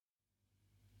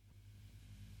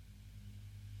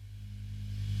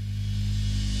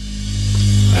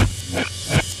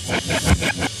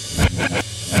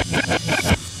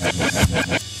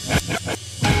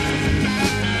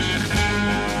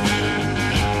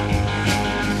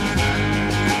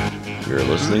You're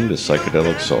listening to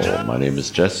Psychedelic Soul. My name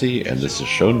is Jesse, and this is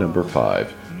show number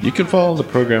 5. You can follow the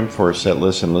program for set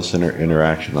list and listener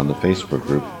interaction on the Facebook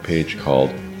group page called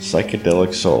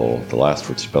Psychedelic Soul, the last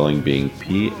word spelling being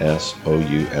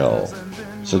P-S-O-U-L.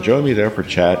 So join me there for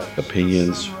chat,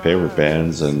 opinions, favorite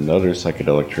bands, and other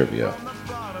psychedelic trivia.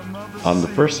 On the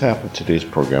first half of today's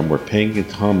program, we're paying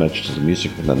homage to the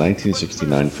music from the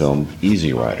 1969 film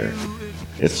Easy Rider.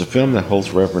 It's a film that holds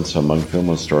reverence among film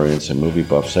historians and movie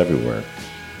buffs everywhere.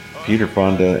 Peter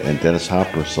Fonda and Dennis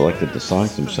Hopper selected the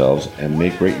songs themselves and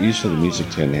made great use of the music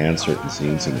to enhance certain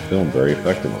scenes in the film very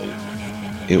effectively.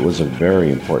 It was a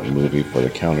very important movie for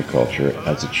the counterculture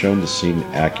as it showed the scene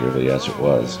accurately as it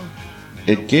was.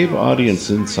 It gave audience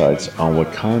insights on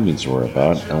what communes were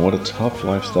about and what a tough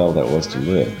lifestyle that was to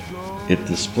live. It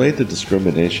displayed the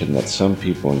discrimination that some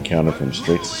people encounter from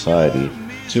straight society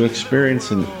to experience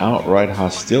an outright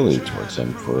hostility towards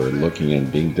them for looking and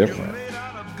being different.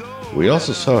 We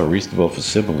also saw a reasonable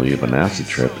facsimile of an acid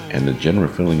trip and the general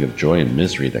feeling of joy and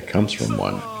misery that comes from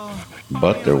one.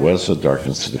 But there was a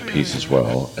darkness to the piece as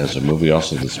well, as the movie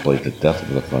also displayed the depth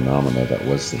of the phenomena that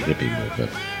was the hippie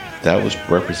movement. That was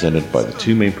represented by the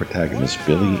two main protagonists,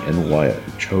 Billy and Wyatt,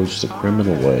 who chose the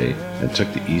criminal way and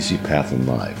took the easy path in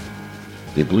life.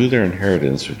 They blew their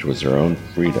inheritance, which was their own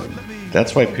freedom.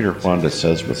 That's why Peter Fonda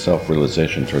says with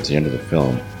self-realization towards the end of the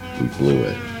film, "We blew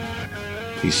it."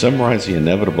 He summarized the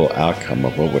inevitable outcome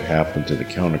of what would happen to the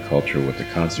counterculture with the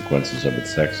consequences of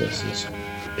its excesses.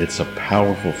 It's a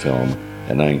powerful film,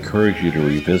 and I encourage you to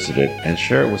revisit it and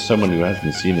share it with someone who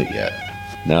hasn't seen it yet.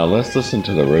 Now let's listen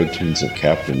to the road tunes of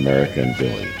Captain America and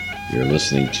Billy. You're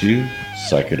listening to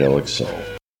Psychedelic Soul.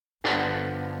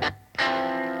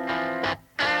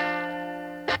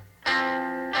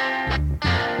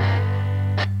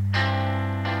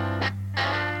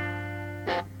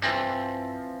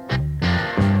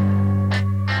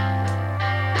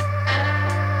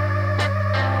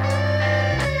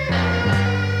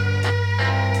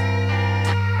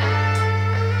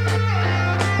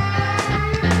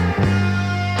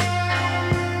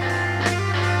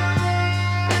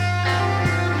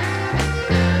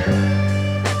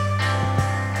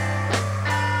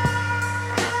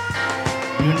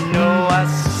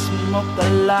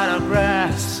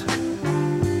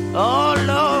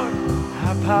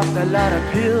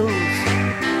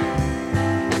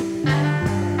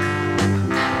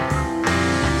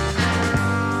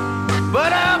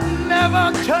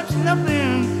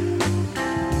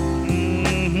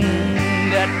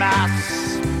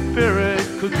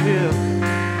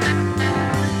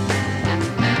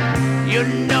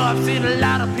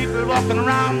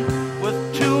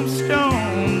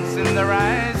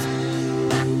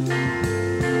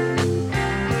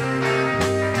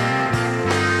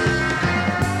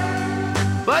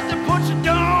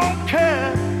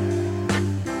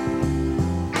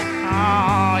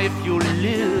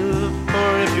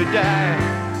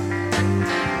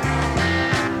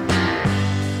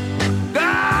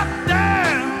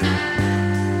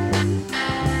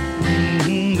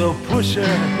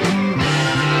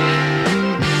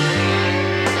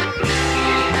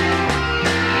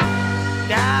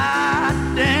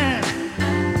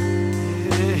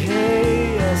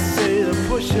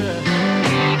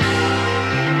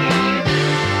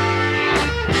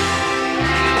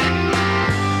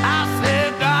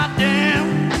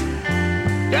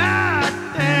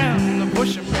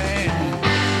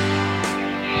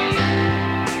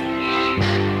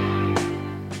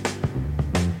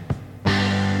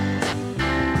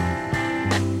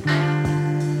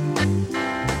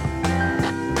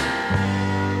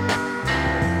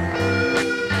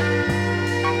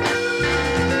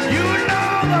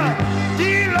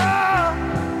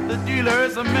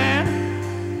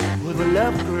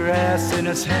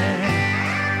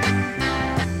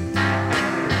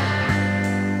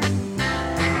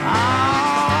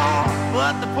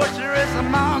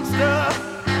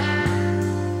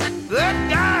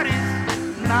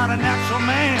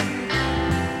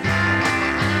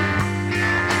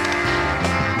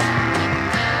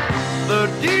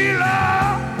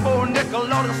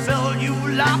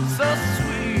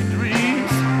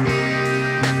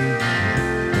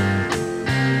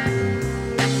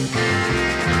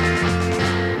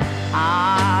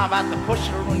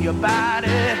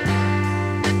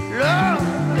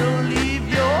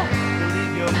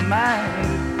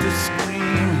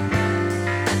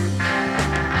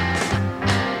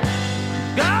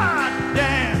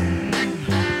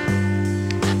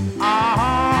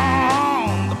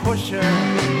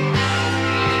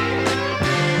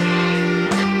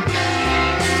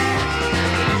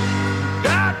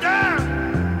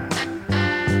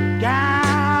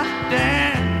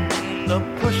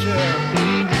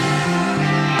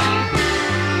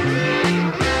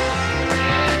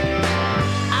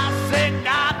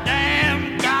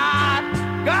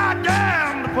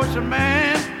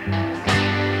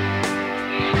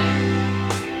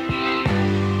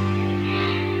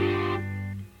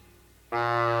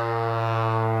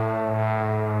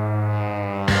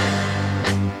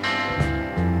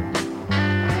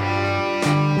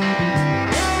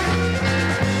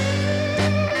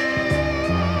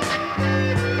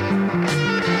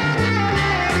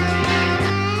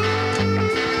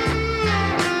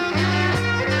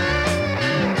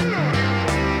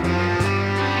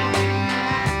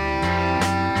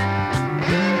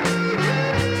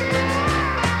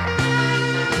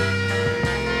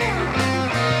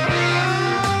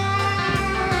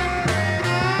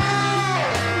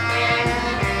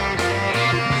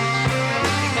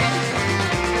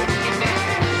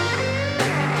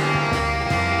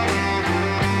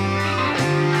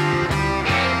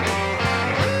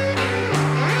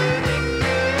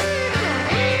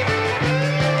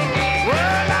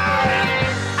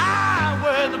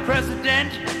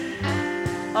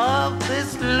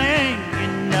 this sling, you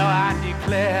know I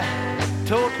declare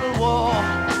total war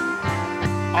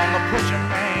on the pusher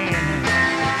man.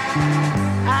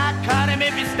 I'd cut him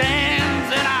if he stands,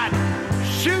 and I'd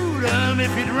shoot him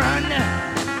if he'd run.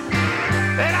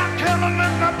 And I'd kill him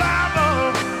with my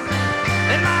Bible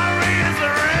and my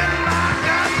razor and my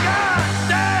gun. God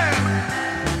damn!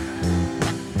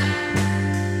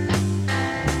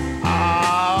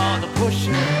 Oh, the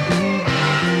pusher.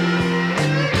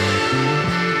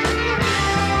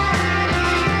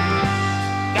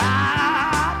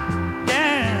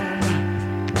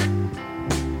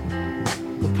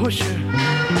 Pusher.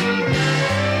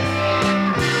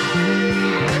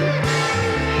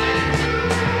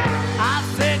 I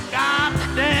said, God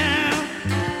damn,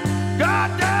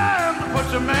 the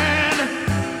pusher man.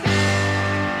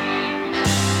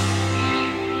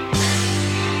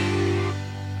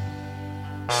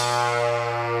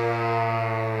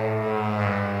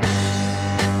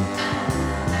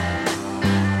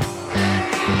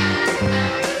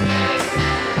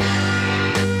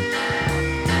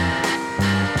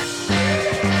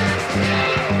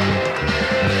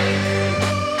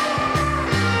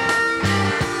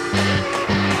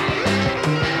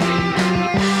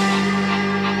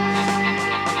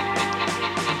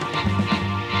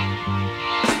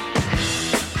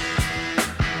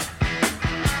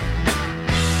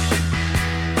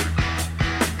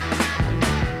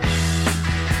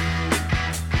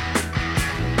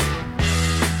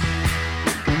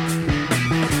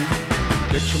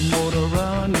 Get your motor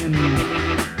running,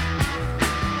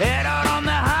 head out on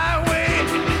the highway,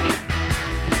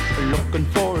 looking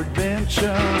for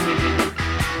adventure,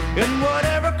 and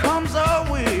whatever comes our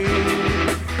way.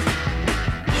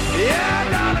 Yeah,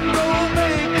 darling, go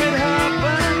make it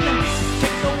happen.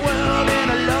 Take the world in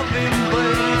a loving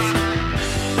embrace.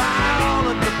 Fire all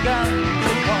of the guns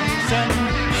at once and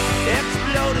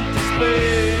explode into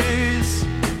space.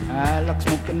 I like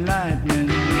smoking lightning,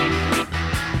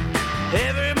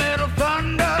 heavy metal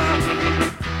thunder,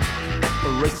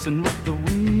 racing with the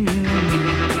wind,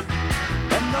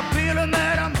 and the feeling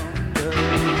that I'm under.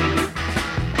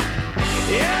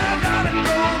 Yeah, darling,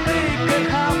 go make it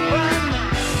happen.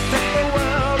 Take the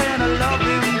world in a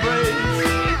loving embrace.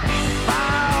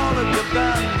 Fire all of your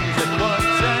guns at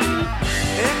once and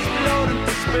explode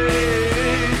into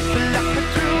space. Like a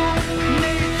true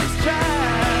nature's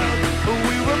child,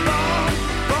 we were born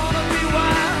to be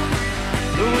wild.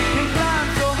 We can climb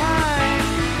so high,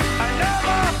 I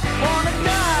never wanna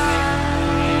die.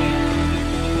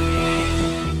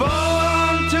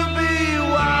 Born to be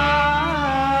wild.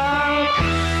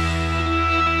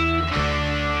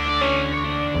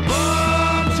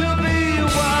 Born to be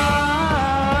wild.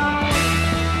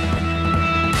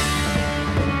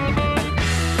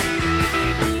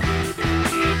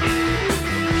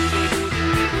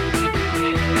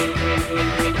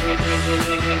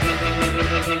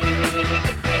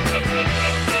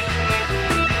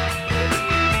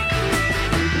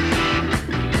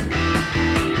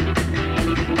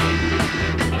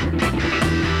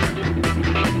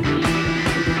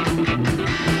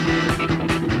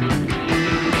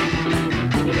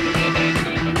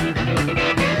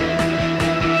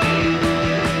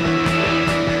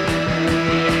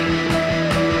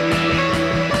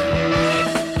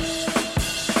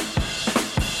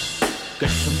 Get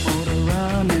some motor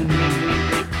running,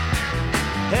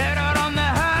 head out on the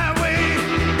highway,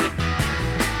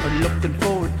 looking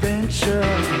for adventure,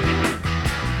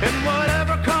 and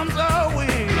whatever comes our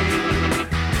way.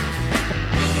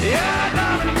 Yeah,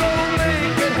 darling, go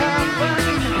make it happen.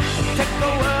 Take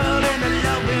the world in a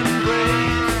loving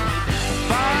embrace.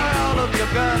 Fire all of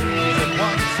your guns at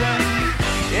once and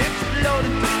explode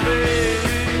into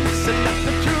space. And like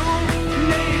the true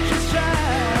nature's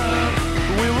child,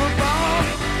 we were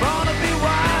born to be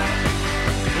wild.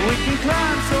 We can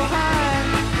climb so high,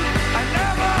 I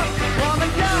never wanna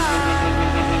die.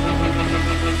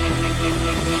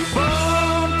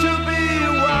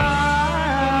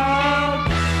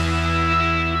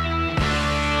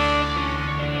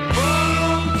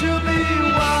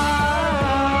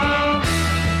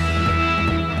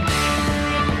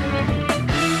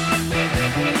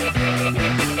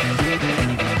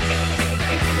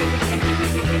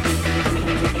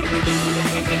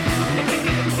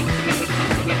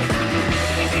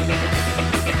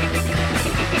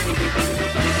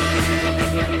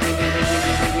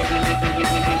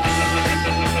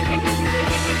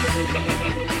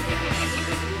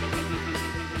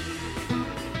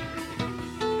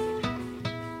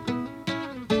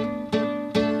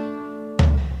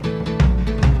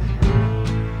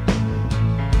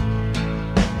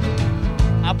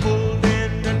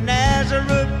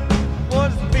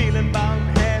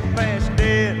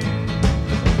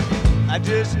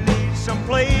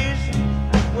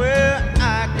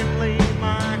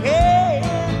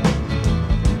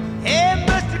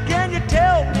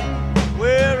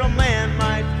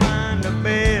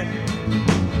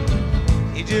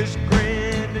 just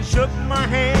grinned and shook my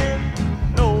hand.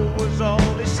 No was all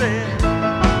he said.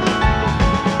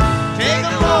 Take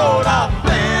a load off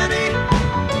Fanny.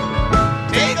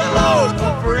 Take a load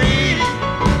for free.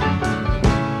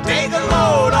 Take a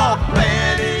load off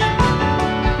Fanny.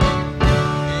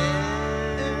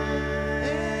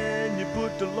 And you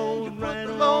put the load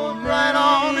right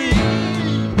on me.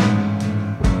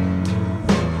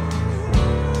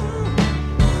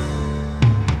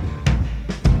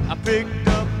 I picked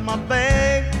up my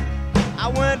bag. I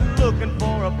went looking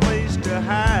for a place to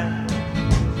hide.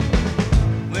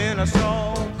 When I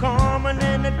saw Carmen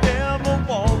and the devil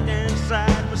walking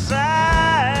side by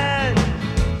side,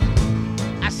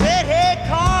 I said, hey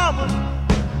Carmen,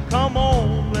 come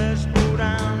on, let's go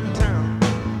downtown.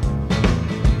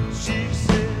 She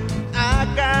said, I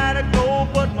gotta go,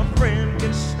 but my friend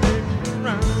can stick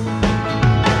around.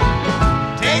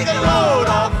 Take a load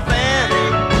off Fanny.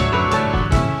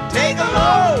 Take a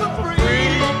load for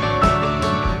free.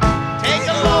 Take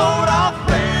a load off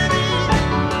Fanny.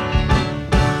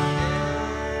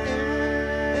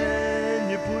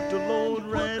 And you put the load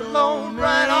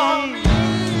right on me.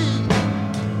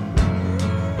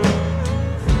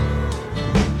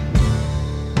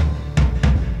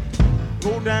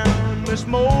 Go down, Miss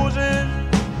Moses,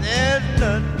 there's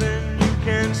nothing you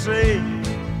can say.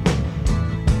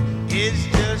 It's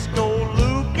just old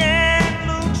Luke, and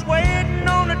Luke's waiting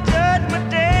on the judgment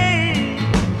day.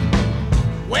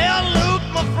 Well, Luke,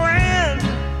 my friend,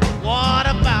 what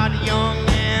about young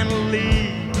Anna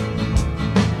Lee?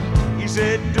 He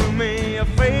said, do me a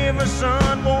favor,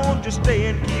 son, won't you stay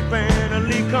and keep Anna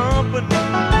Lee company?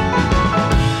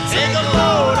 Take a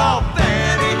load off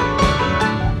Fanny.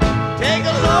 Take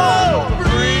a load for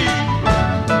free.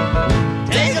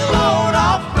 Take a load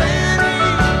off Fanny.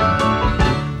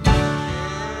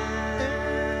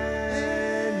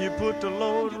 And you put the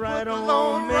load right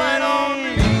on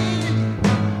me.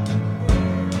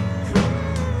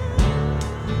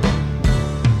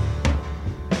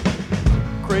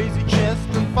 Crazy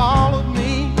Chester followed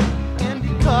me and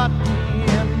he caught me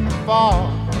in the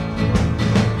fall.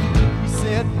 He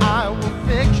said, I will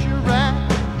fix your rat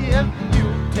if you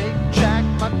take Jack,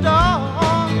 my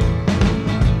dog.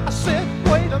 I said,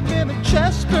 wait a minute,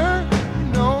 Chester, you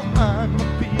know I'm a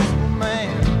peaceful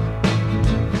man.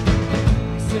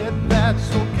 He said,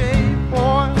 that's okay,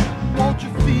 boy, won't you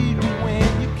feed him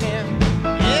when you can?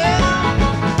 Yeah,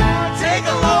 take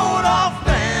a load off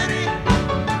Fanny.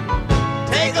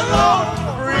 Take a load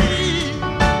for free.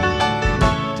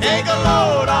 Take a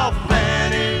load off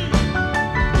Fanny.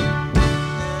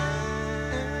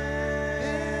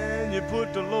 And you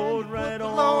put the load right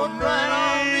on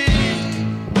me.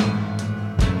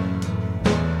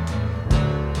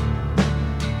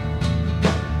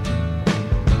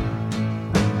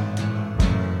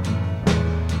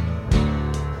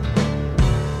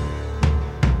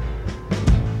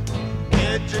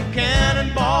 Get your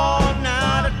cannonball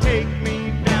now to take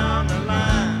me down the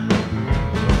line.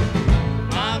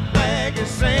 My bag is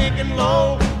sinking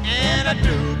low, and I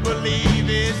do believe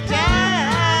it's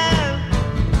time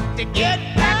to get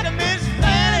back to Miss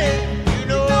Fanny. You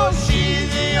know she's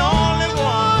the only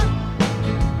one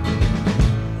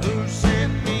who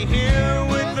sent me here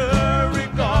with her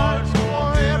regards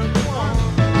for everyone.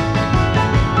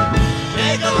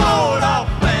 Take a load off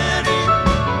Fanny.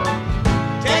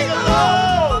 Take a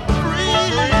load free.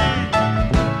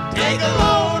 Take a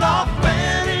load off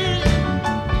Fanny.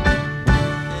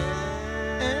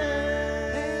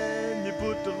 And you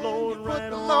put the load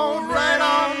right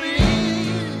on me.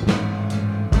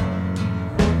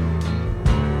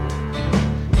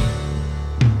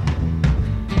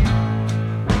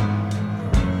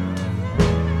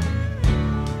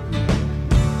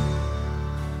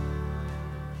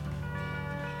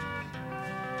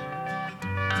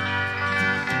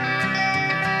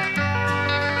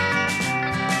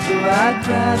 So I'd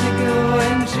rather go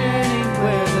and journey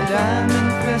where the diamond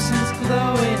crescent's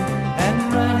glowing, and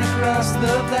run across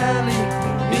the valley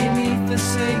beneath the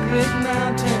sacred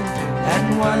mountain, and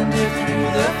wander through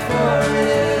the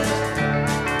forest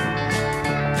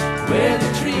where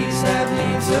the trees have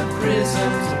leaves of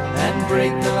prisms and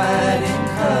break the light in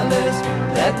colors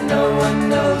that no one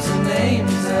knows the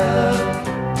names of.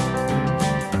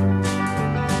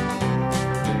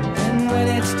 When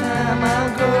it's time,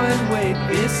 I'll go and wait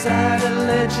beside a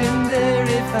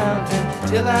legendary fountain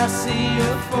till I see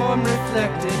your form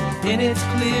reflected in its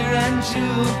clear and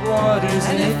jeweled waters.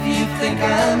 And if you think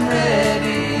I'm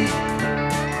ready,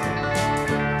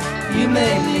 you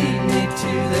may lead me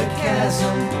to the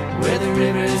chasm where the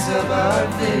rivers of our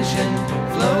vision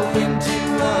flow into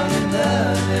one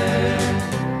another.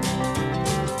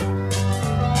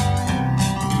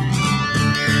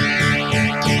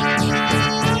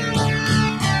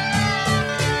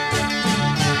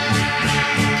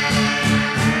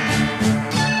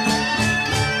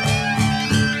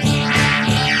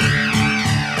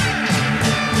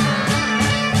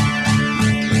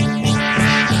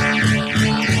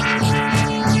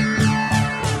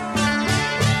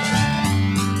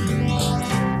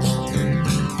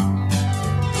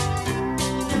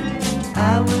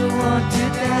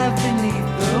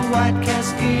 white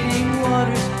cascading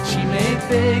waters. She may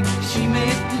beg, she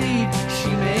may plead,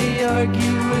 she may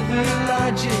argue with her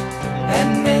logic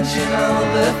and mention all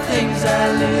the things I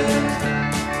lose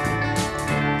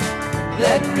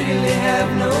that really have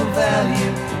no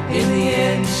value. In the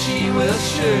end she will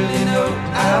surely know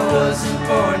I wasn't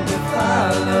born to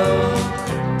follow.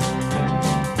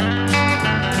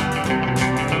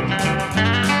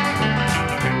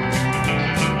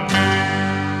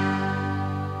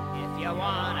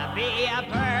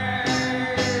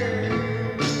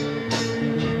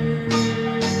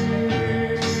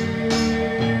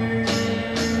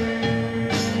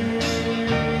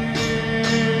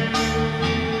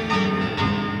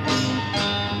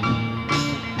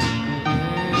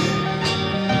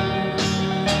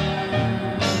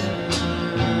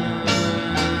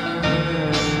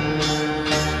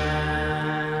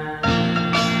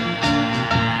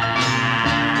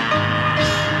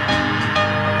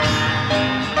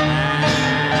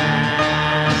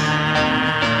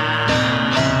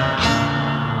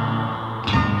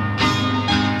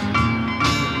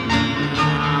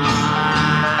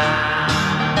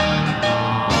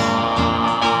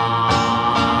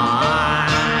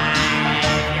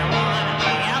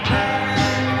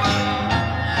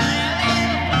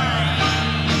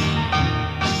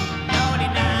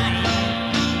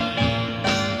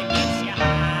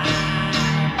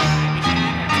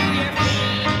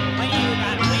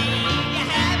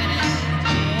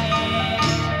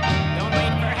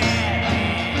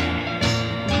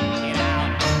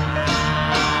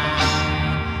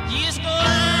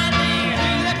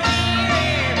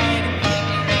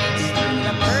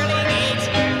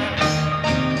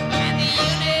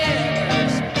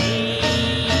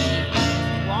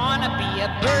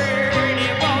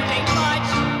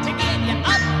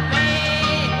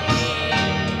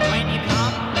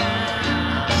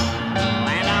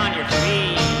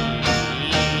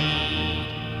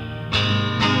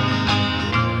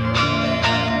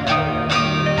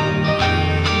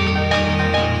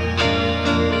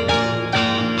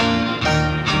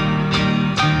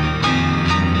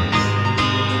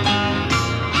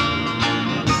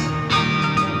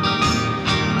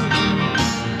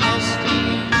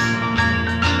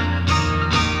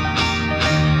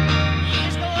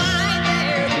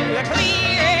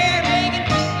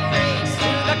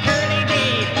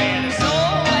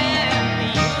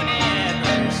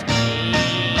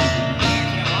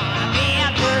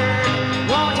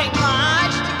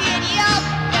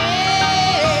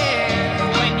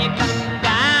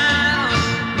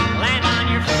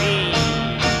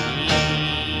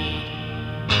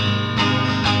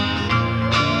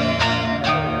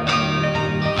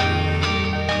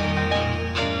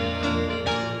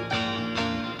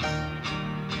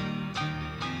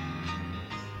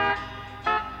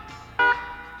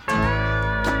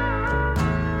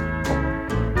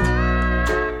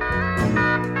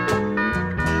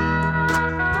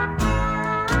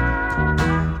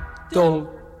 Don't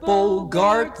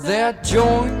bogart that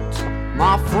joint,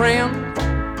 my friend.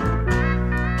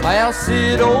 Pass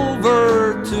it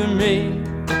over to me.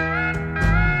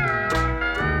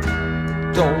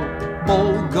 Don't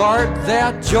bogart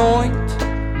that joint,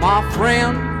 my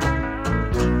friend.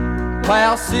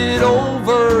 Pass it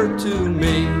over to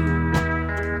me.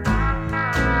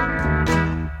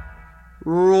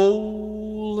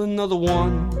 Roll another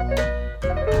one,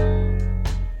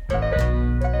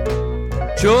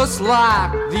 just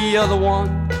like the other one.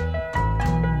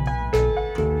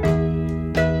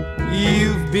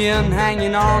 You've been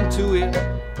hanging on to it,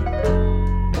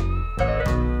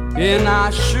 and I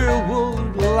sure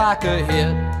would like a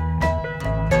hit.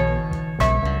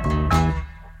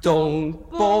 Don't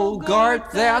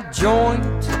bogart that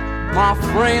joint, my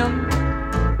friend.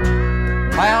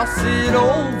 Pass it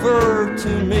over to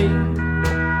me.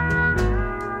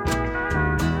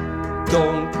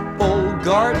 Don't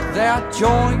bogart that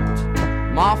joint,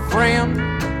 my friend.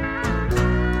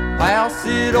 Pass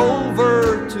it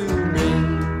over to me.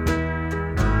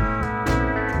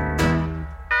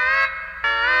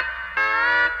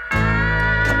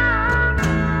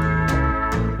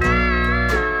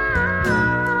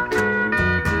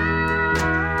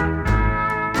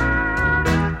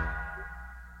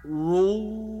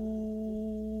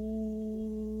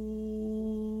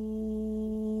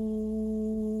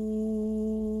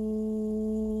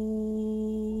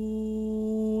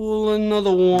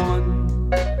 Another one,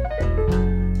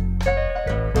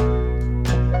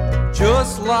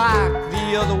 just like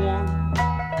the other one.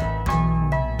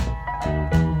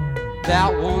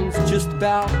 That one's just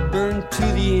about burned to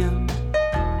the end.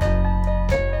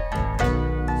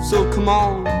 So come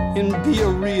on and be a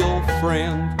real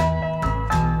friend.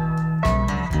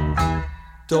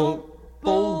 Don't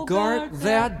bogart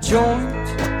that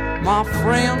joint, my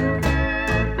friend.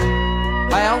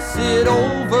 Pass it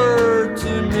over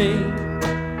to me.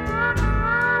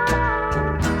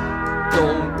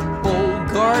 Don't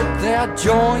bogart that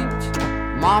joint,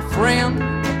 my friend.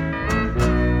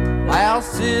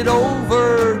 Pass it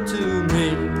over to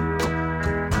me.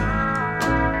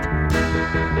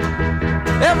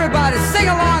 Everybody sing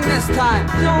along this time.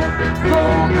 Don't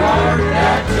bogart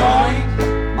that joint,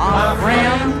 my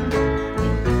friend.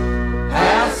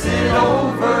 Pass it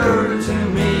over to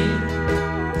me.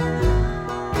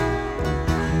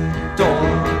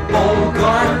 Don't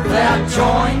bogart that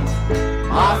joint,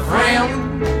 my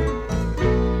friend.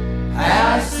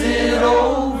 Pass it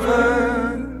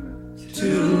over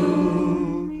to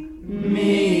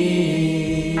me.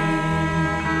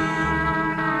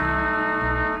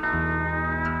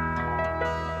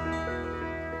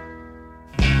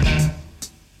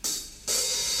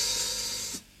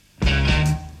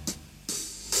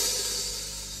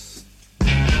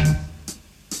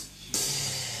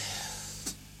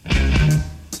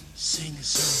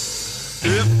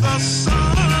 If the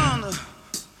sun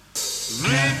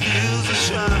refuses to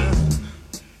shine,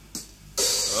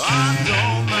 I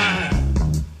don't mind.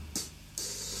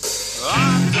 I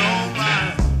don't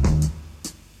mind.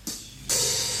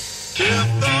 If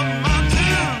the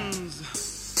mountains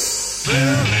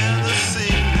fill in the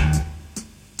sea,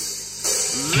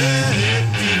 let it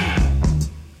be.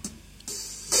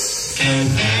 It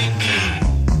ain't me.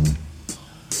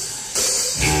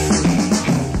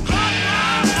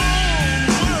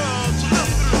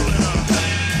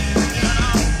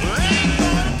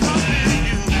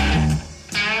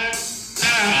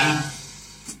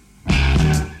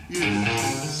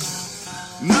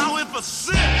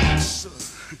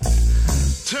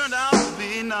 Turned out to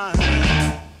be nice.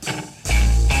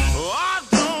 Oh, I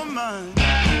don't mind.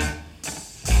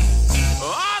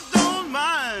 Oh, I don't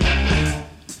mind.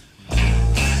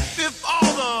 If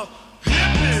all the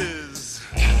hippies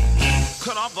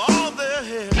cut off all their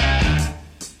hair.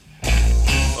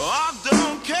 Oh, I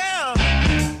don't care.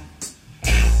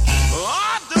 Oh,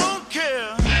 I don't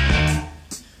care.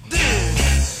 Dig.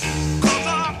 'Cause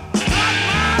I got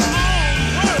my own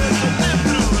words to live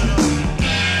through it.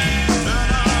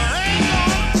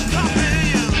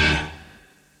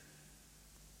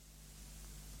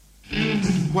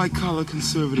 White collar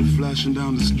conservative flashing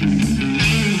down the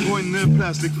street, pointing their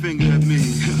plastic finger at me.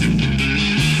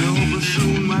 They're hoping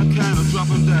soon my kind of drop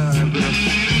and die, but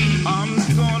I'm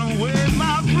gonna wave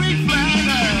my free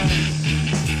flag.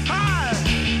 Hi!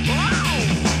 Wow!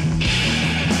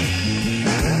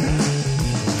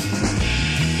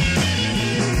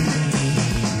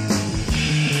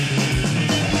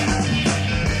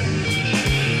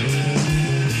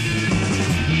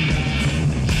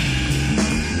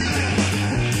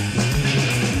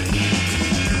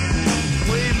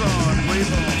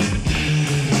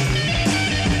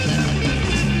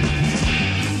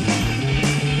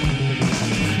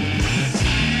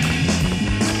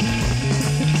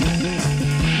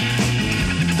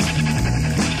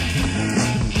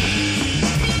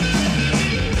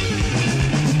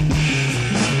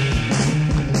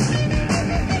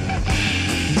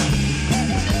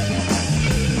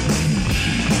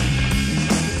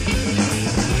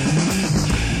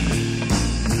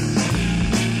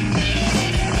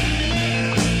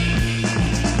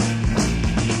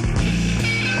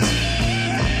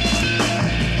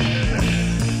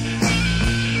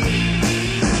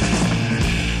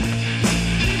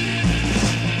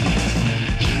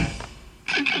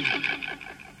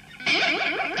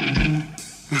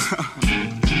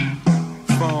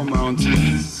 Fall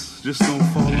mountains, just don't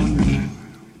fall on me.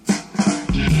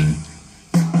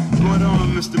 Going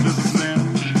on, Mr. Businessman.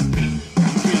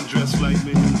 You can't dress like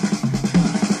me.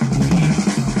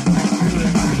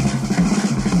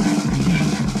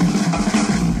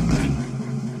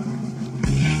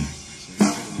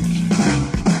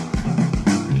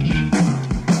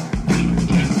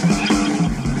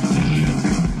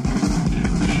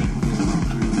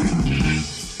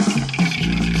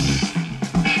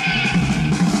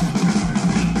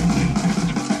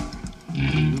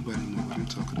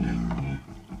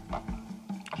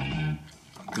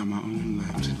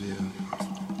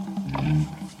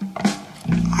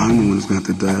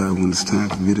 To die when it's time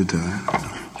for me to die.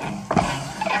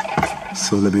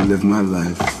 So let me live my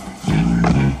life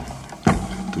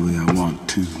the way I want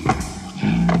to.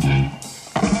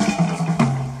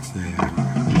 There.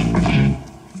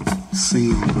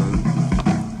 Sing on, brother.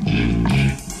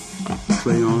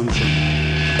 Play on, son.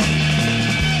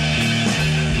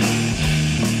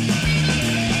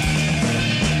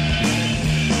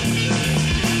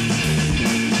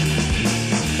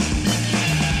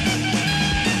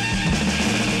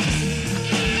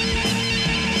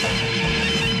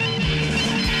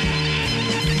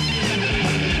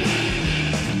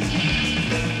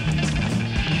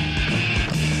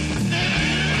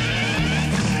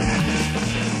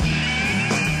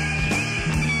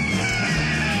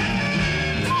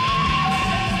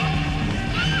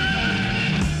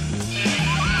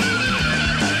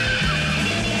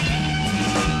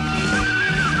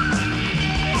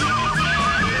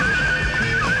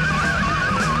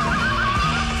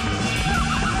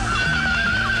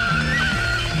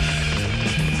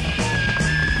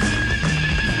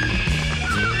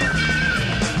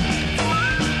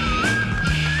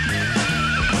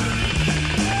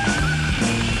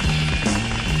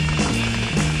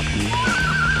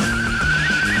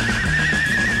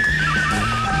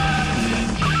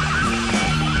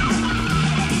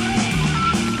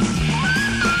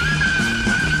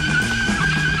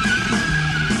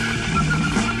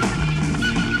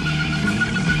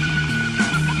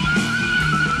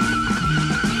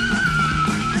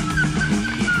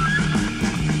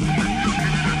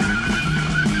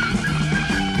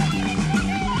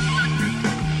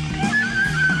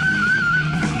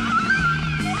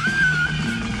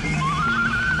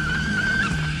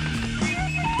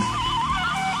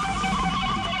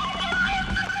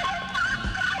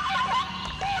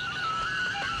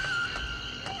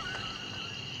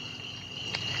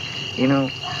 You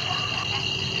know,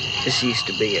 this used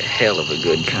to be a hell of a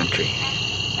good country.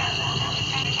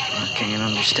 I can't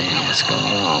understand what's going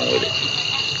wrong with it.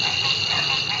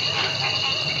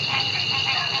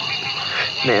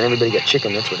 Man, everybody got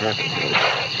chicken, that's what happened.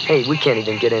 Hey, we can't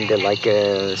even get into, like,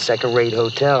 a second-rate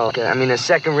hotel. I mean, a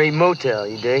second-rate motel,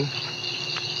 you dig?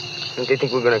 They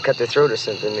think we're gonna cut their throat or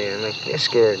something, man. Like, they're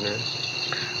scared, man.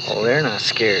 Oh, they're not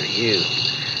scared of you.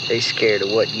 They're scared of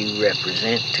what you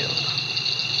represent to them.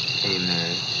 Hey,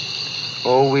 man.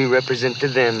 All we represent to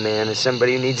them, man, is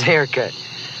somebody who needs a haircut.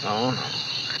 Oh, no.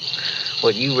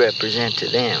 What you represent to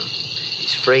them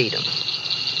is freedom.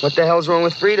 What the hell's wrong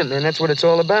with freedom, man? That's what it's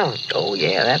all about. Oh,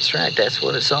 yeah, that's right. That's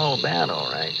what it's all about,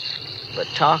 all right. But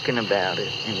talking about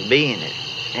it and being it,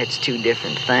 that's two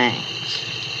different things.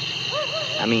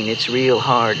 I mean, it's real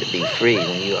hard to be free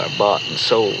when you are bought and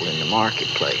sold in the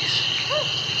marketplace.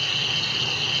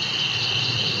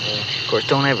 Of course,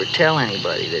 don't ever tell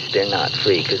anybody that they're not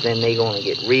free, because then they're going to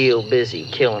get real busy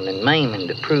killing and maiming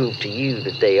to prove to you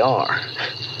that they are.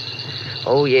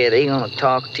 Oh, yeah, they're going to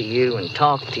talk to you and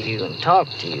talk to you and talk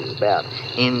to you about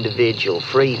individual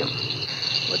freedom.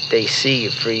 But they see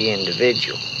a free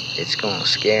individual, it's going to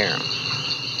scare them.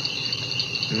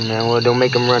 No, well, don't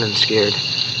make them running scared.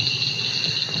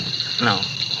 No,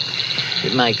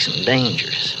 it makes them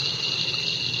dangerous.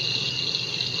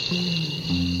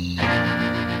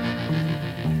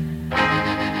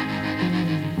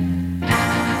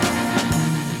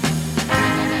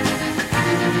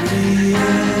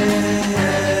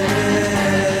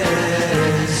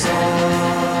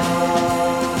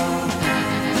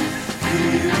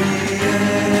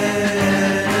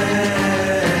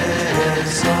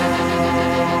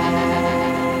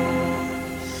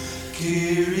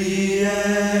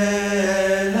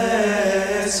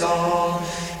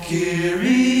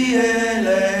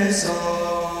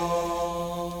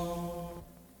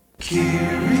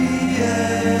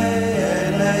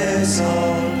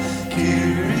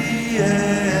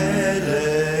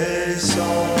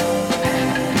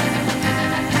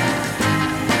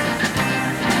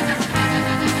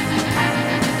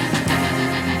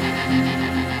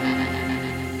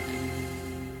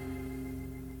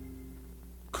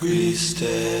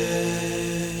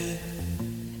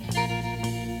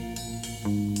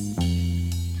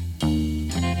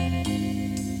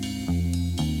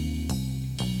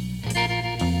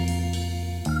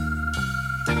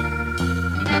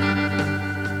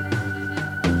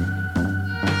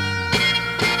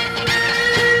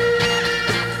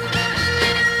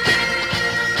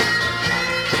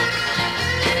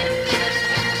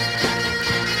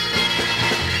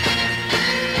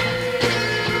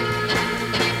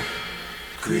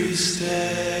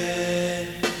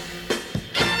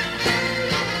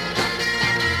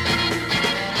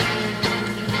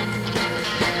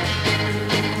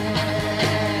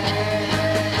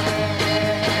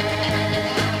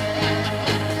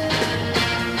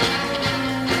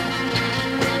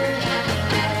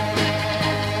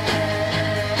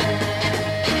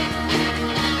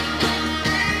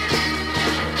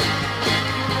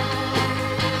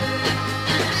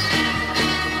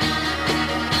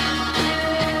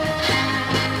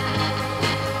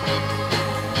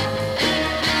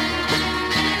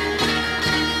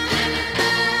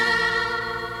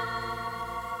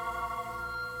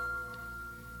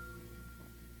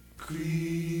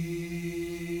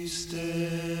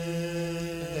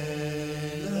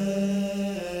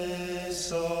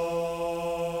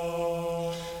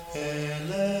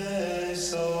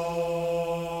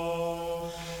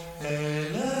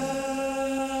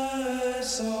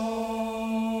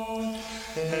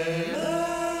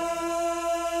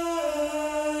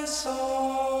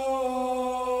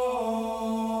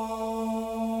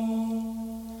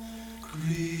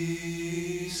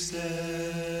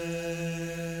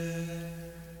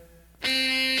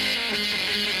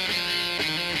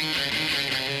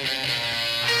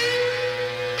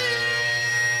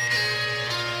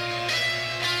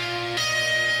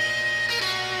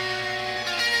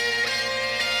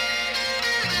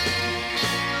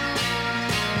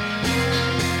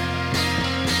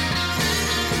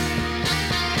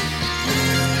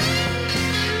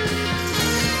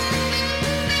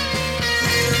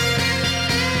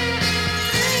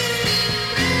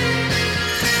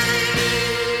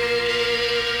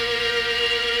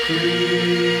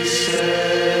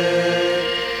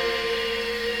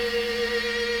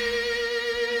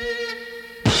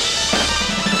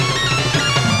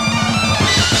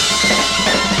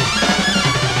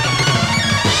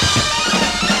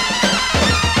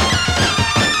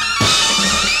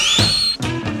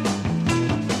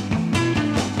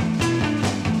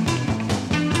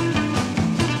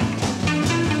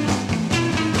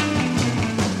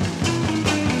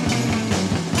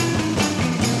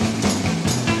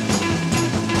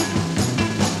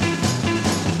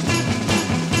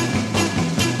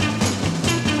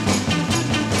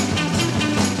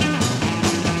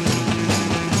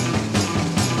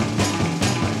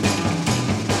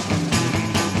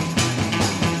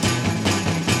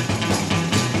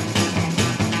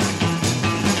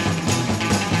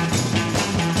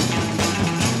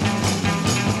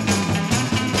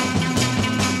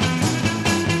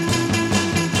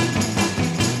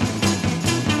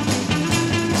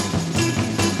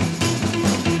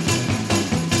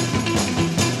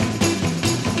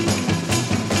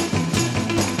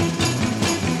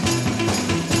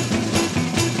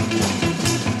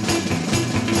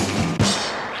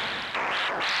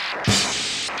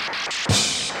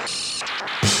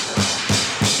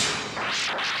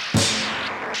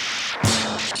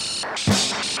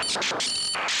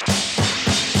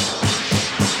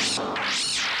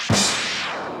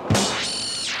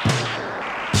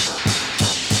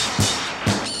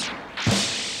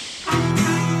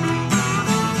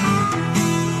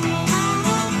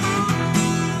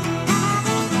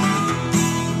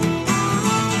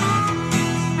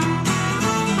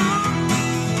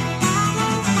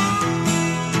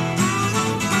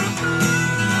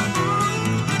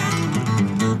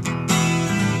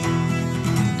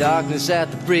 Darkness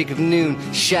at the break of noon,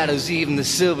 shadows even the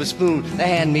silver spoon, the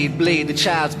handmade blade, the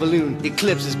child's balloon,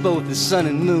 eclipses both the sun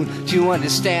and moon. Do you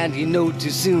understand? You know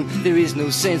too soon. There is no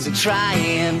sense in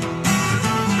trying.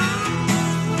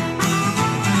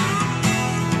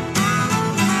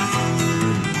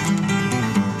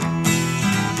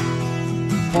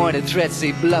 Pointed threats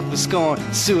they bluff with scorn.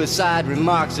 Suicide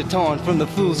remarks are torn from the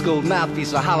fool's gold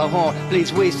mouthpiece, a hollow horn.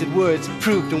 Blades wasted words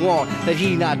prove to warn that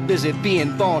he not busy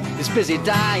being born is busy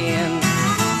dying.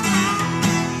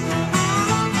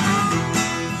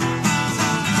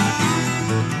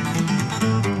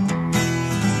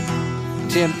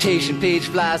 Temptation page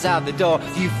flies out the door.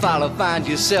 You follow, find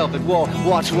yourself at war.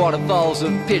 Watch waterfalls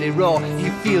of pity roar.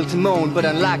 You feel to moan, but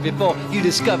unlike before, you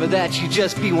discover that you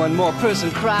just be one more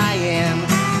person crying.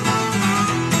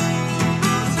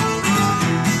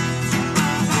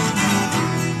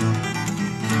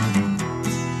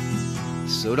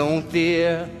 So don't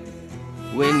fear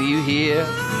when you hear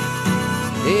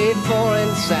a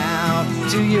foreign sound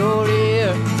to your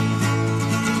ear.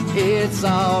 It's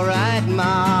alright,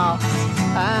 Ma,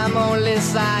 I'm only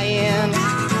sighing.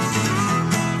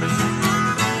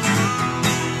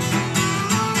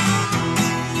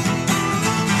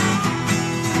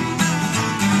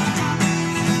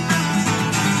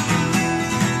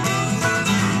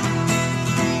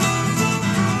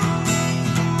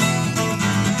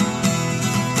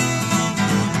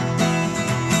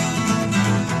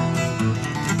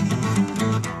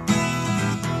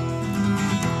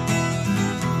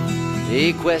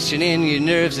 A question in your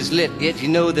nerves is lit, yet you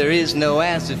know there is no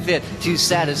answer fit to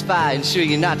satisfy, ensure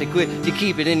you not to quit. You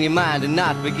keep it in your mind and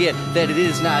not forget that it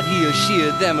is not he or she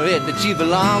or them or it that you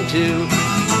belong to.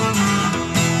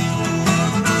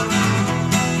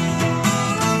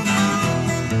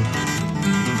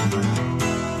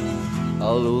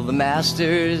 Although the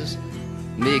masters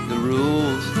make the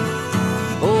rules,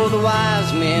 oh, the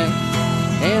wise men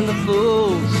and the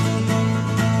fools,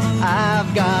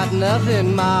 I've got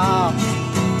nothing more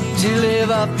to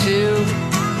live up to.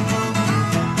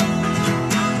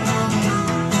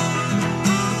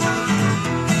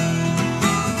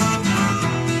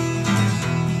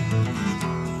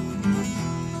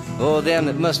 Oh, them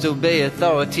that must obey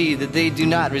authority that they do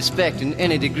not respect in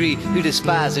any degree, who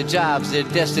despise their jobs, their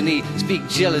destiny, speak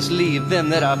jealously of them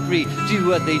that are free, do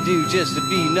what they do just to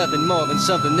be nothing more than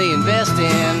something they invest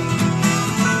in.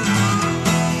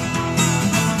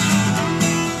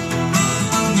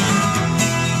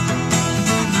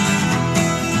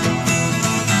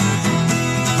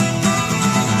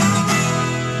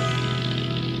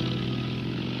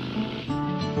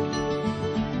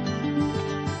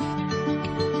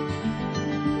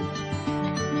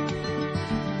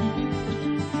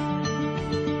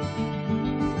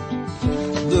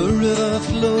 The river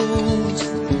flows,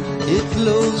 it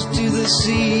flows to the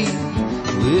sea.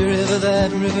 Wherever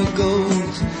that river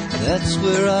goes, that's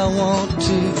where I want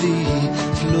to be.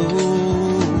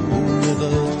 Flow,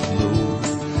 river, flow.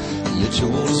 Let your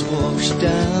waters wash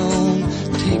down,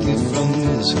 take me from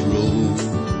this road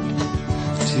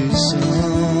to some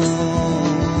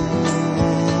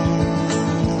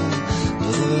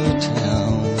other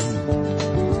town.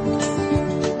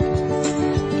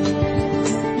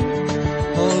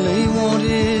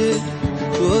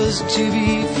 Was to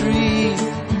be free,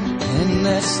 and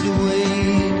that's the way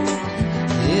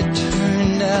it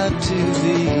turned out to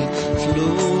be.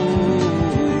 Flow,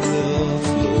 river,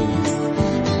 flow.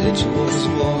 Let your waters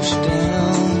wash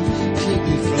down, take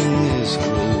me from this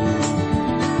road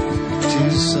to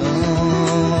some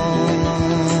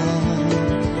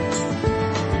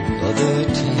other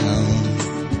town.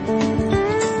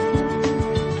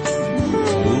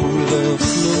 Flow, river,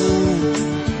 flow,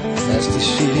 past the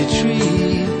shady tree.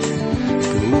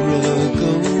 Go, river,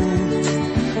 go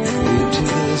to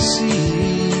the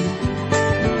sea.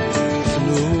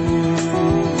 Flow.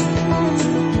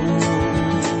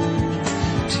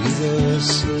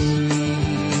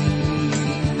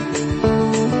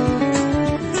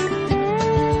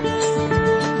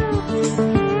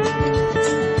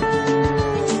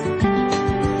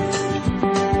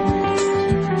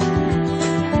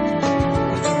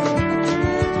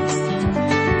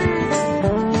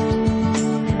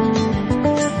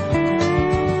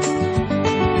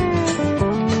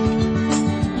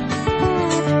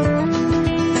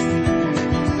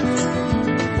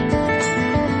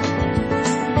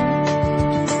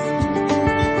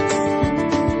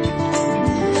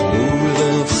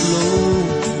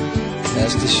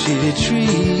 past the shady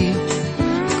tree.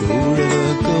 Go,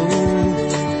 river, go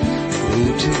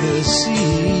to the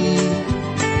sea.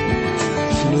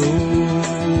 Flow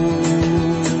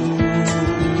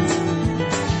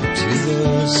to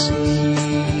the sea.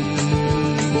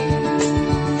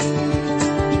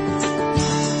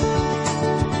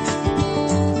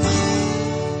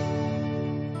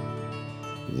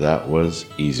 That was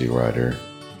Easy Rider.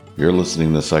 You're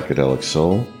listening to Psychedelic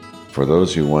Soul. For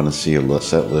those who want to see a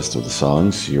set list of the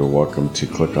songs, you're welcome to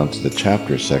click onto the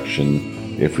chapter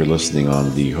section if you're listening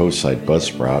on the host site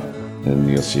Buzzsprout, and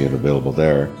you'll see it available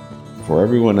there. For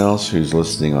everyone else who's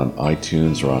listening on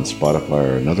iTunes or on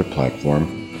Spotify or another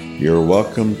platform, you're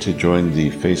welcome to join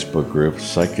the Facebook group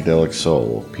Psychedelic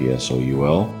Soul,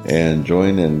 PSOUL, and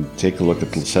join and take a look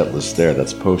at the set list there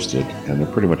that's posted, and they're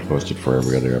pretty much posted for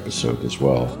every other episode as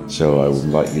well. So I would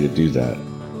invite you to do that.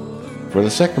 For the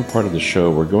second part of the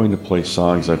show, we're going to play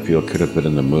songs I feel could have been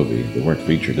in the movie. They weren't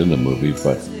featured in the movie,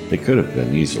 but they could have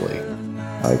been easily.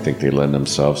 I think they lend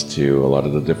themselves to a lot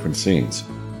of the different scenes.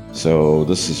 So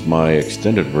this is my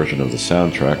extended version of the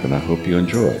soundtrack, and I hope you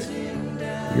enjoy it.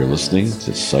 You're listening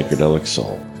to Psychedelic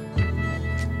Soul.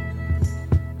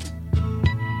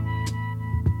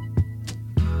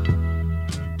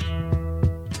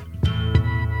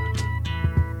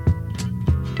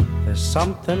 There's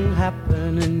something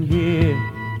happening here,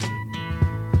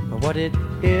 but what it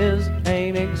is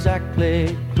ain't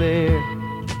exactly clear.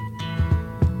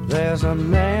 There's a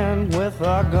man with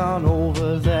a gun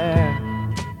over there,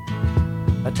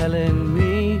 telling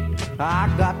me I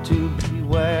got to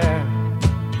beware.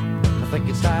 I think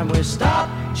it's time we stop,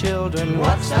 children.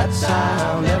 What's that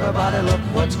sound? Everybody look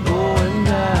what's going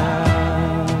down.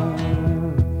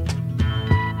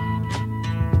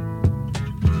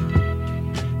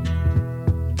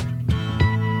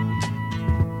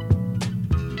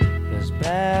 There's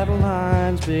battle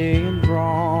lines being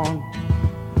drawn.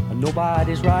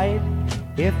 Nobody's right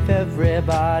if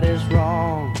everybody's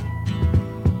wrong.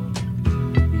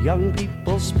 Young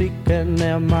people speaking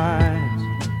their minds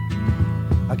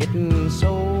are getting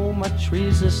so much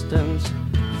resistance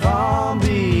from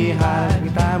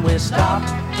behind. Time we stop.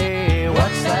 Hey,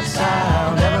 what's that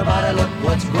sound? Everybody look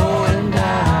what's going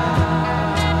down.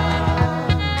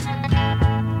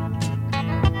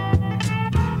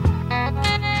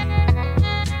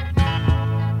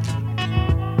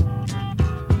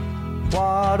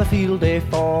 What a field day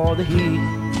for the heat.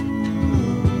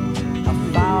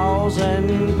 1,000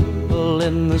 people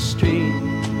in the street,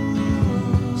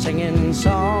 singing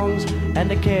songs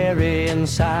and carrying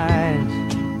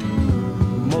signs,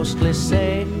 mostly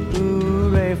say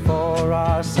hooray for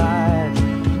our side.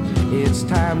 It's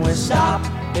time we stop.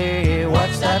 Hey,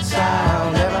 what's that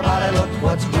sound? Everybody look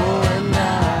what's going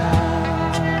down.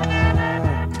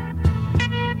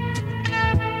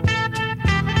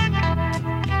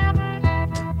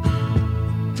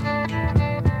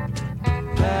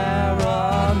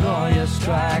 Paranoia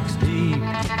strikes deep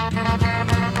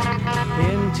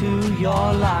into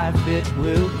your life, it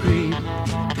will creep.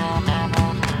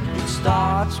 It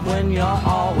starts when you're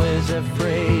always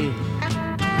afraid.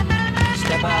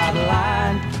 Step out of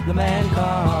line, the man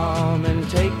come and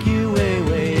take you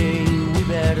away. We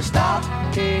better stop.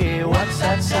 Hey, what's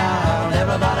that sound?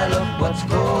 Everybody look what's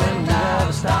going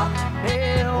down. Stop.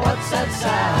 Hey, what's that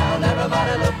sound?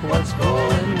 Everybody look what's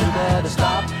going. We better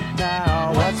stop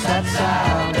now. What's that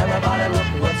sound? Everybody look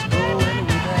what's going.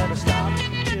 We better stop.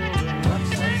 Children,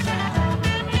 what's that sound?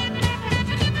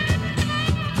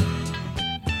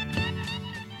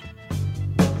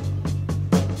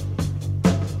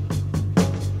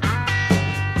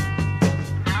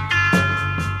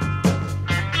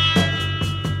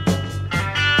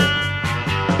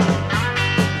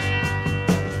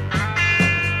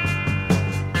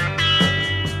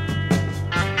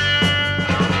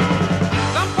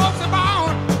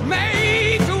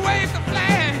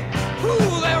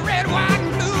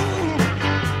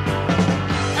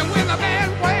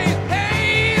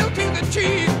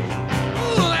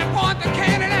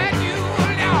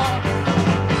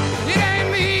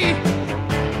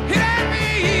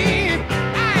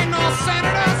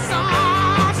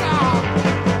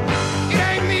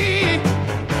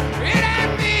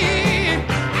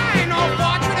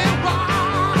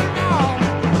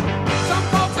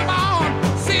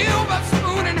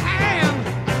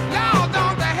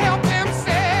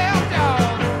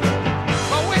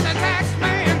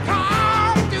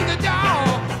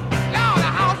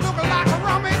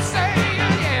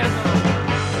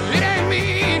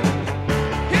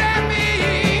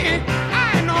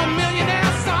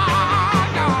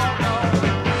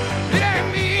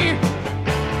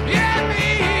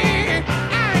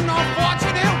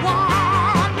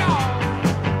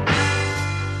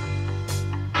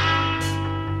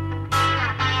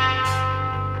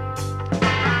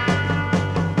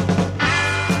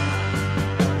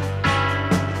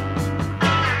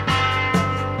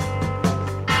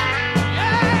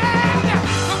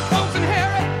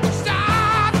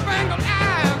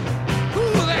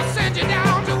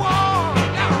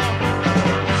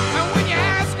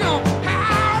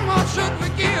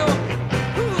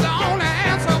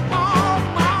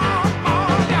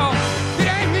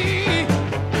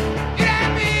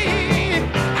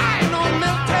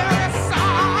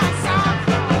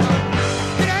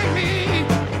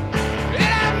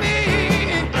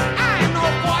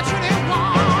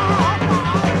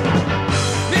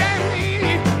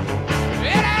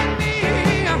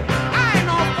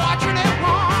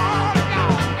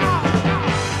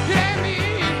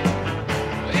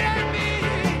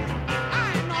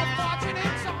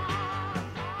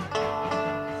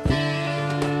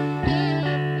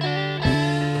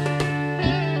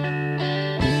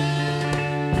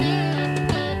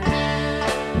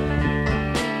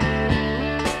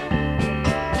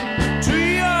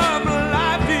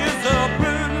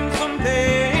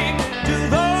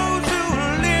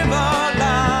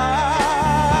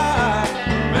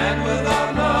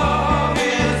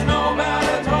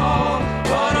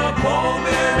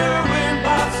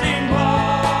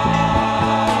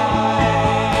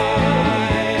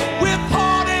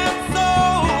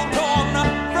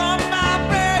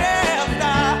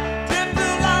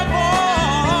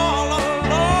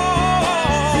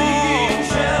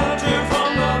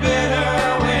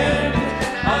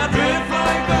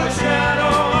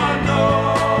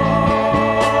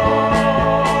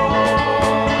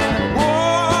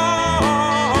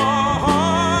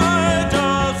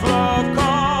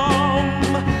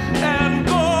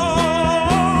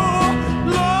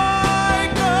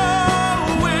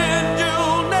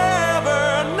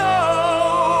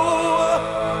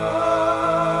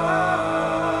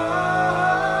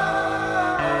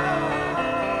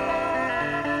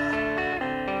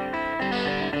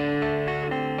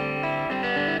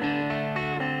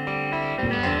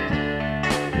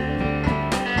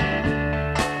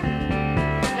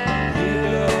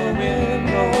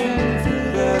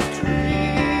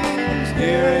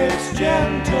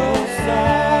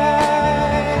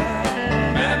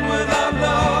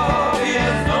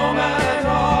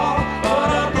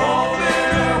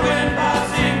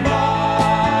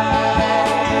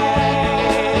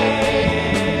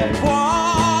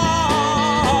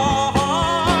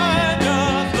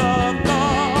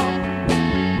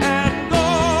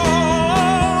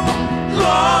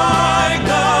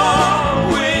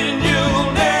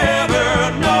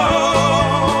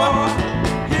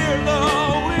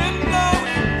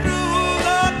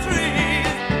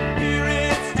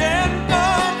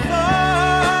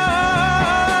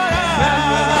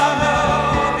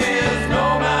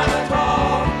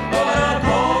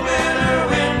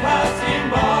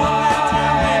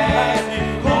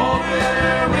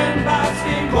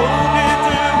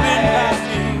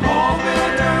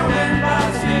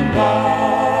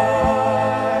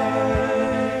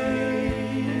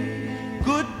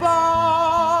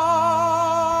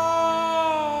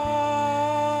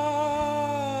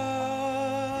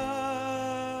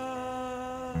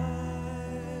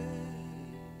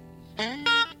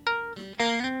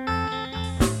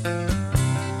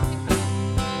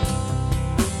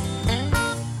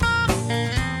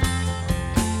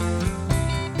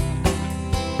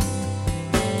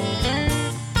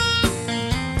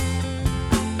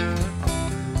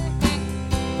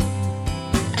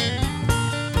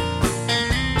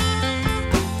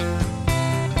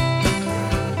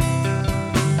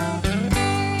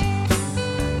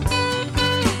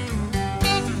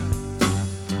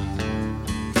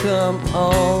 Come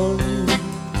on,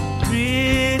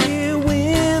 pretty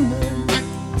women,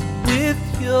 with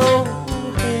your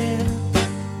hair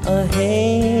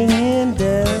hanging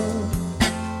down.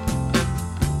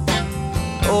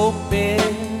 Open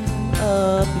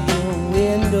up your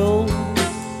window,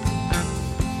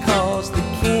 'cause the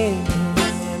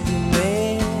Candyman's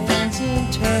in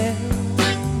town.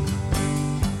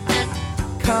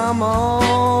 Come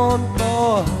on,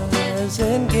 boys,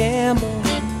 and gamble.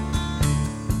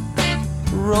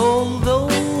 Roll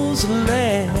those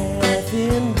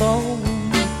laughing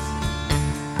bones.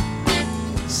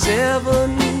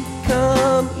 7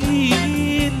 come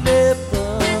 11,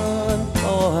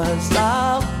 boys,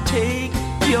 I'll take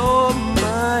your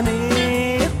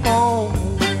money home.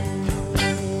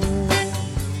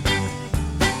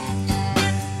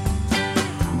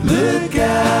 Look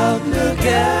out, the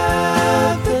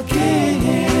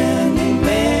Candyman.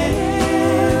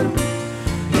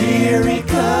 Here he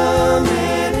comes.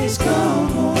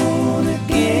 Gone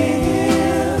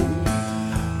again.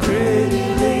 Pretty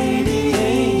lady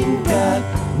ain't got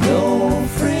no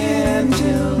friend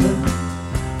till the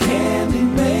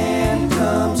Candyman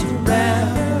comes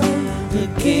around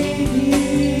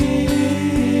again.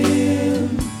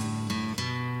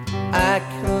 I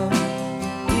come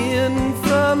in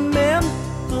from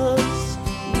Memphis,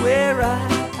 where I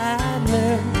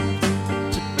learned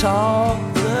to talk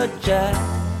the jive.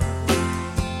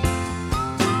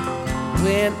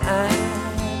 When I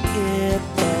get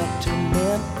back to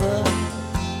Memphis,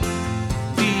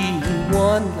 be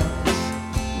one last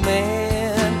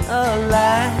man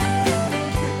alive.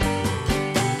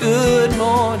 Good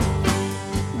morning,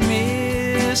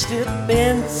 Mr.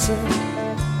 Benson.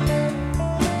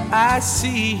 I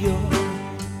see you're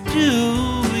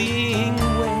doing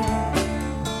well.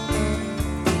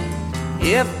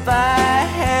 If I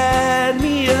had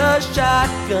me a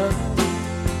shotgun,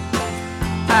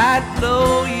 I'd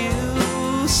blow you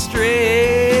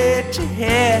straight to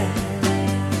hell.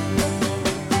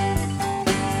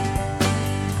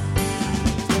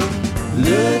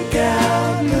 Look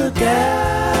out,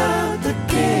 the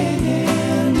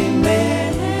Candyman.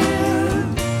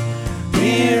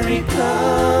 Here he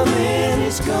comes and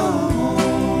he's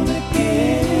gone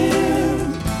again.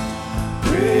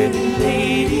 Pretty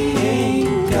lady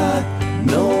ain't got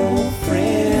no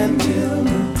friend till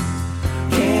the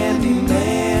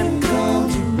Candyman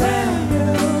comes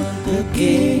around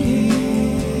again.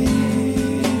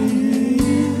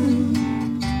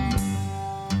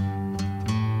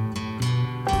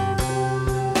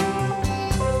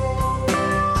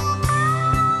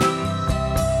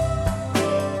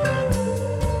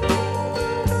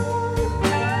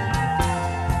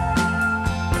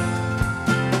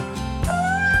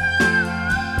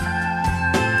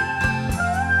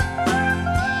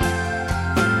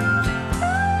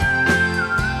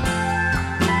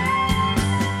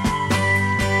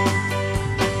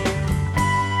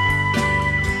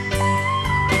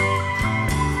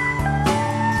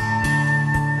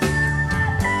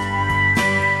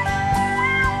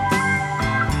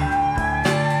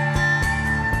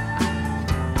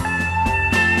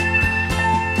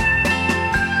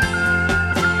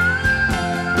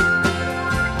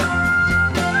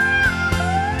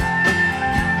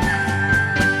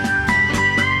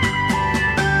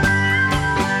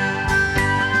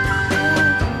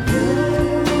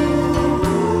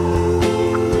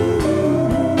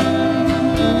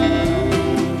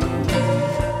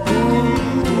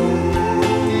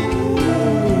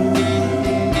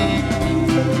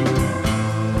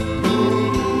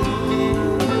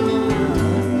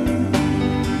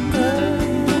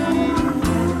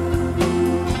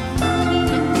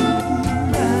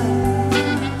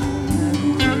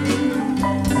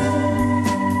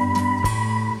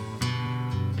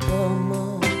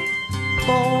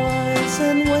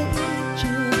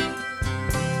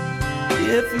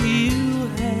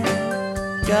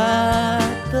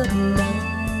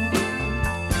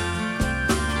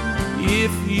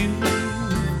 If you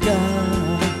got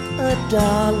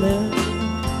 $1,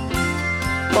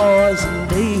 boys,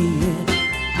 lay it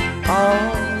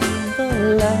on the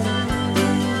line.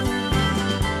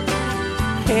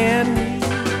 Hand me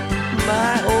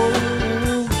my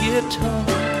old guitar,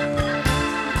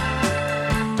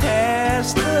 pass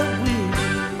the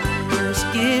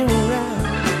whiskey around.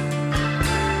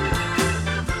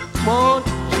 Won't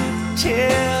you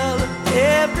tell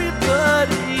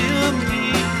everybody you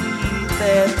meet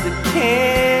that the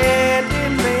Candyman's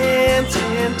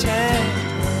in town?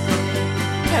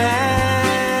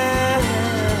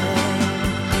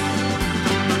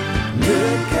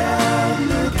 Look out,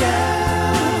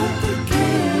 the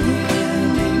Candyman.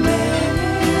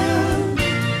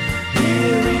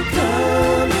 Here he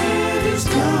comes, and he's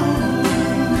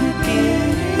gone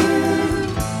again.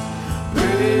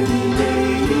 Pretty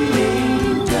lady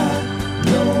ain't got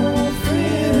no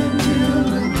friend till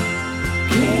the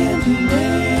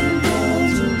Candyman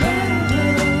comes around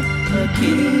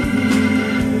again.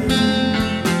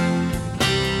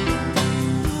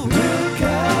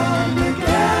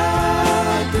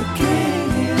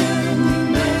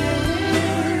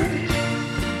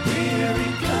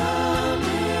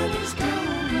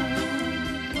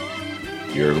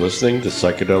 You're listening to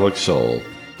Psychedelic Soul,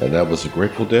 and that was the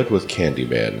Grateful Dead with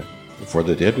Candyman. Before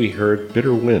the Dead we heard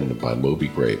Bitter Wind by Moby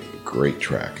Grape, a great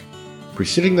track.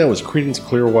 Preceding that was Creedence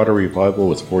Clearwater Revival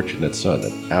with Fortunate Son,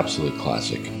 an absolute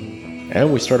classic.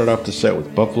 And we started off the set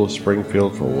with Buffalo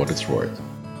Springfield for What It's Worth.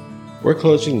 We're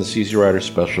closing the CZ Rider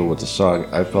special with a song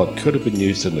I felt could have been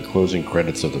used in the closing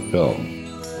credits of the film.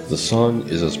 The song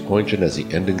is as poignant as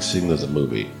the ending scene of the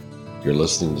movie. You're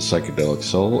listening to Psychedelic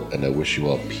Soul, and I wish you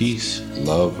all peace,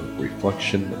 love,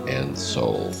 reflection, and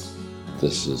soul.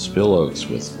 This is Phil Oakes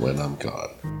with When I'm Gone.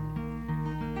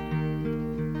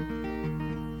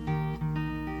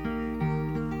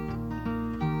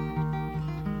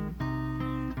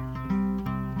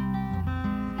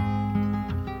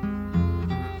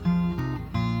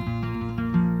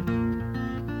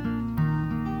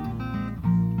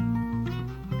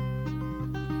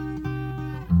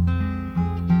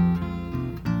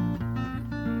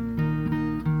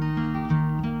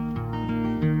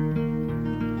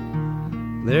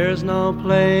 There's no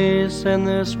place in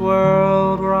this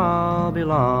world where I'll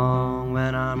belong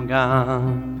when I'm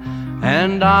gone,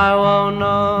 and I won't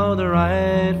know the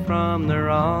right from the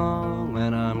wrong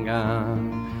when I'm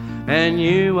gone, and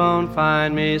you won't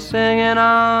find me singing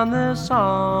on this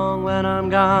song when I'm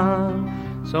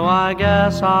gone. So I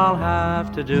guess I'll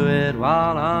have to do it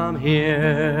while I'm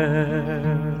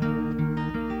here.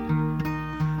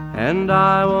 And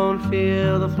I won't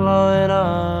feel the flowing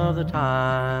of the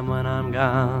time when I'm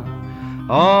gone.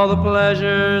 All the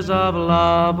pleasures of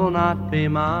love will not be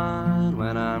mine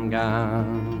when I'm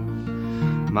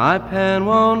gone. My pen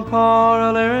won't pour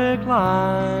a lyric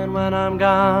line when I'm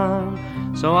gone.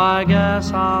 So I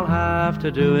guess I'll have to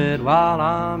do it while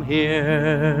I'm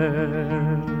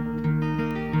here.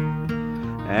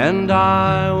 And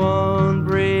I won't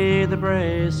breathe the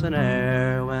bracing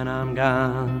air when I'm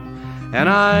gone. And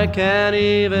I can't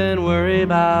even worry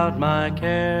about my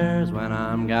cares when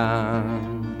I'm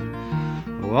gone.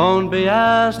 Won't be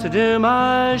asked to do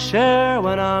my share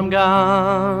when I'm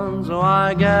gone. So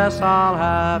I guess I'll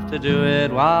have to do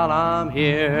it while I'm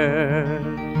here.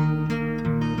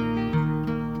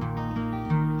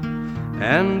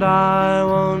 And I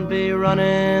won't be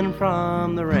running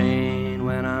from the rain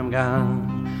when I'm gone.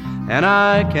 And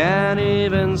I can't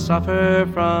even suffer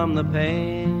from the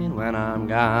pain when I'm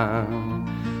gone.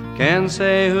 Can't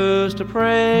say who's to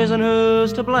praise and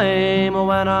who's to blame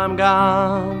when I'm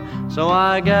gone. So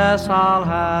I guess I'll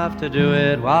have to do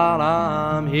it while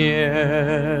I'm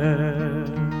here.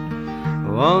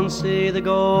 Won't see the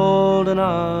golden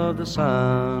of the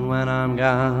sun when I'm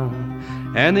gone.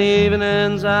 And the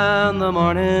evenings and the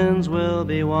mornings will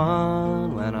be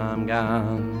one when I'm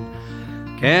gone.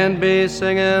 Can't be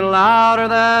singing louder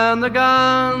than the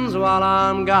guns while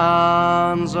I'm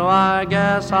gone. So I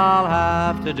guess I'll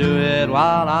have to do it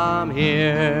while I'm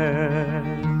here.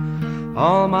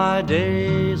 All my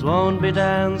days won't be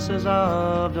dances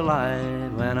of delight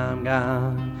when I'm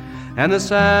gone. And the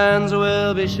sands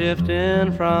will be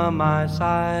shifting from my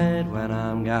side when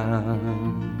I'm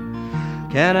gone.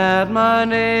 Can't add my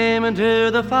name into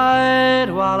the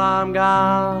fight while I'm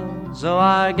gone. So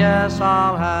I guess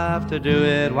I'll have to do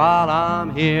it while I'm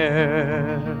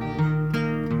here.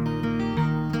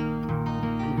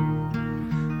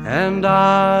 And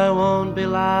I won't be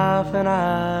laughing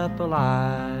at the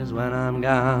lies when I'm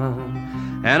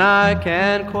gone. And I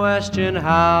can't question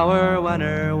how or when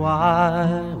or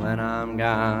why when I'm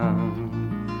gone.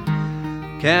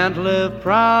 Can't live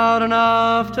proud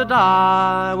enough to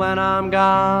die when I'm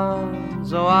gone,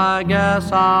 so I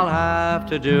guess I'll have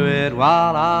to do it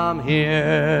while I'm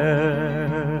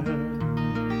here.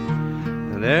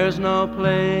 There's no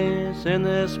place in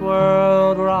this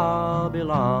world where I'll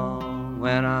belong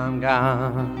when I'm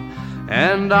gone,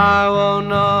 and I won't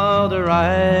know the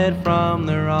right from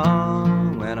the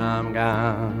wrong when I'm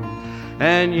gone.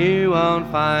 And you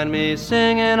won't find me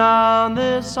singing on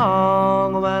this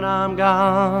song when I'm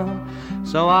gone.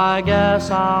 So I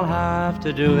guess I'll have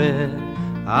to do it.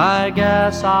 I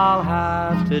guess I'll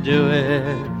have to do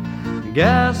it.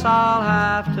 Guess I'll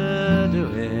have to do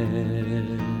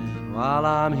it while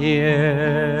I'm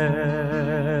here.